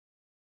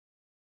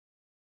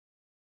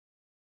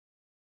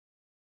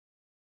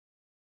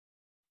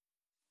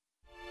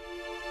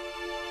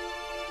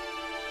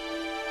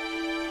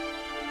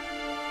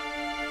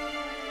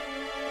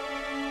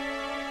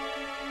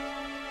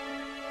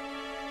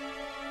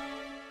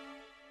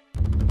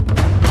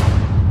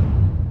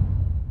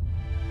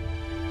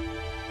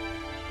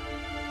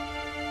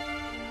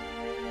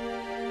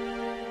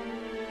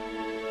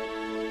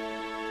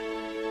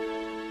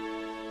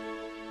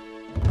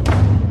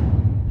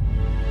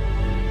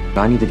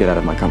I need to get out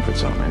of my comfort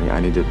zone. I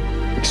need to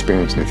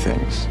experience new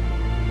things.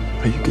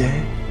 Are you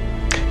gay?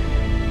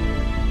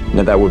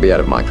 Now, that would be out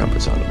of my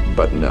comfort zone,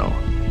 but no.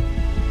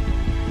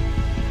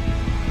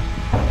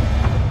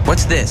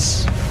 What's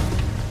this?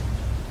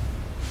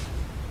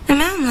 A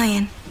mountain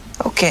lion.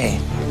 Okay.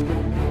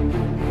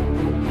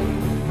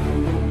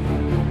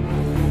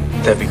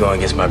 That'd be going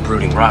against my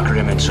brooding rocker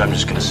image, so I'm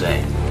just gonna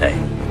say, hey.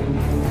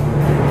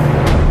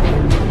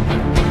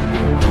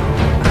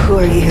 Who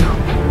are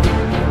you?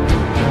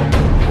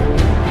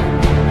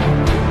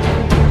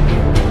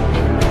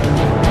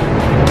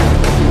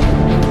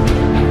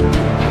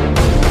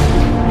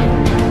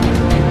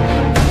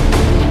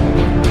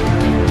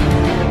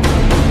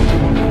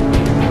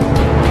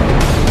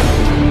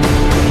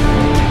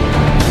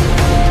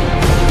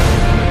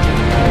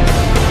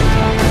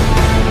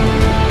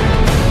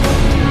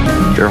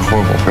 You're a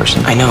horrible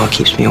person. I know, it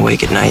keeps me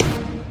awake at night.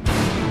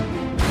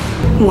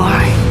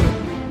 Why?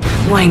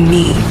 Why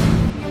me?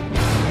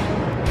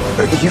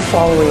 Are you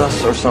following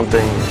us or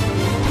something?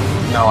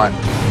 No,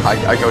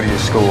 I go to your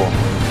school.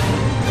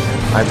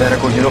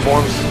 Identical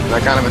uniforms?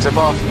 That kind of a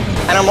tip-off?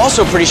 And I'm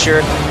also pretty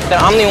sure that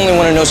I'm the only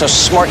one who knows how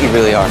smart you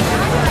really are.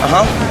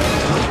 Uh-huh.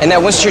 And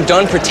that once you're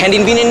done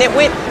pretending being a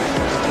nitwit,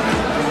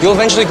 you'll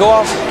eventually go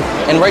off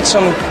and write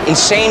some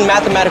insane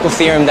mathematical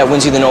theorem that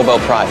wins you the Nobel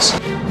Prize.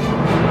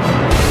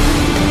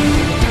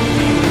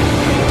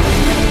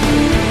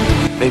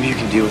 Maybe you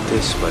can deal with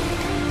this, but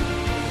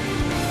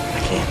I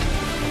can't.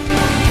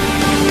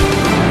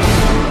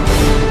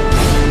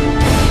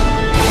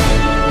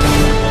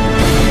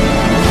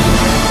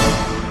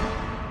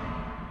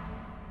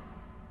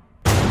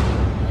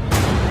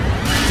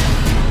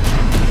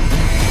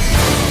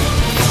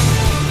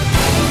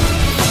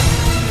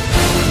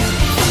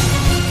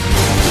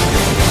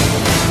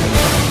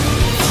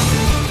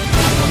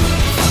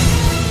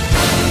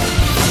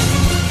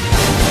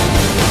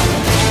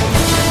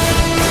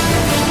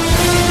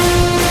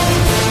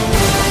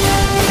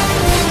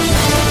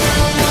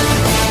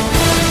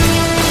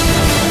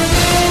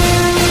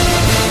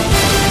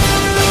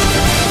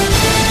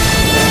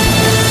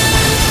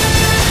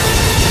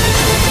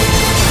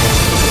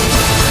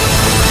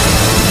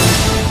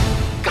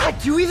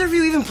 Do either of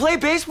you even play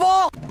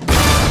baseball?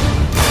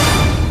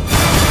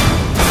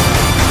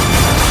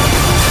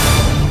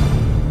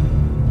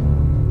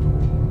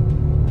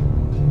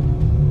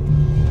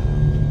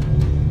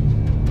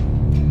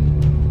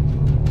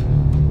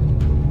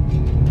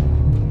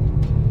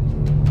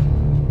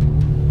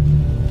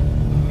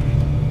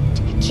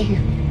 Did you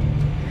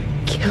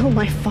kill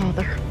my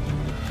father?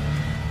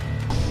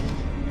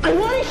 I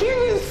want to hear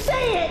you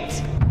say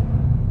it!